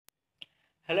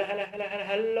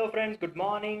Hello friends, good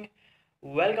morning.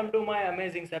 Welcome to my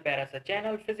amazing Saparasa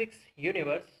channel, Physics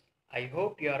Universe. I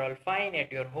hope you are all fine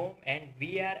at your home and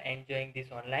we are enjoying these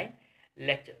online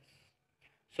lectures.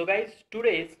 So guys,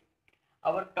 today's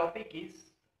our topic is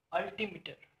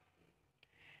altimeter.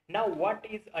 Now what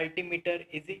is altimeter?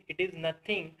 It is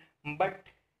nothing but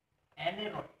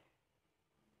aneroid.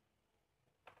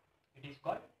 It is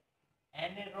called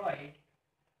aneroid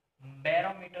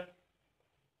barometer.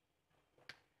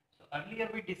 Earlier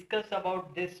we discussed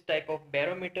about this type of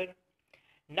barometer.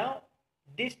 Now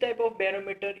this type of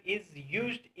barometer is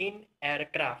used in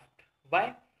aircraft.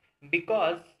 Why?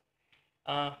 Because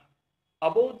uh,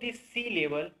 above the sea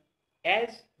level,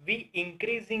 as we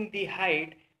increasing the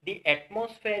height, the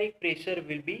atmospheric pressure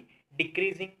will be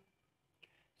decreasing.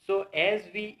 So as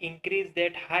we increase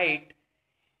that height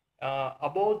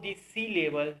above the sea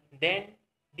level, then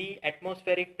the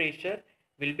atmospheric pressure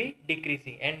will be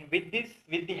decreasing, and with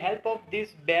the help of this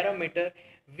barometer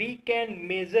we can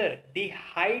measure the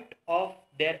height of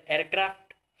their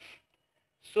aircraft.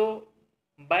 So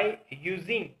by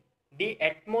using the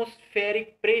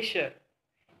atmospheric pressure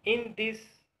in this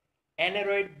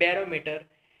aneroid barometer,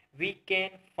 we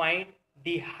can find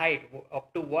the height,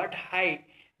 up to what height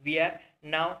we are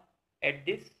now at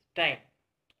this time.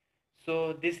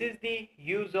 So this is the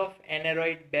use of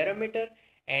aneroid barometer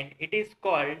and it is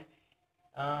called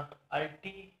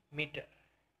altimeter.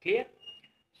 Clear?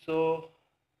 So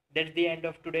that's the end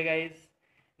of today guys.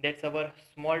 That's our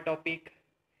small topic.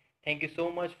 Thank you so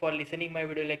much for listening my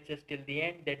video lectures till the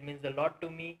end. That means a lot to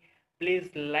me. Please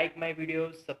like my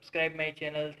videos, subscribe my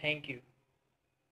channel. Thank you.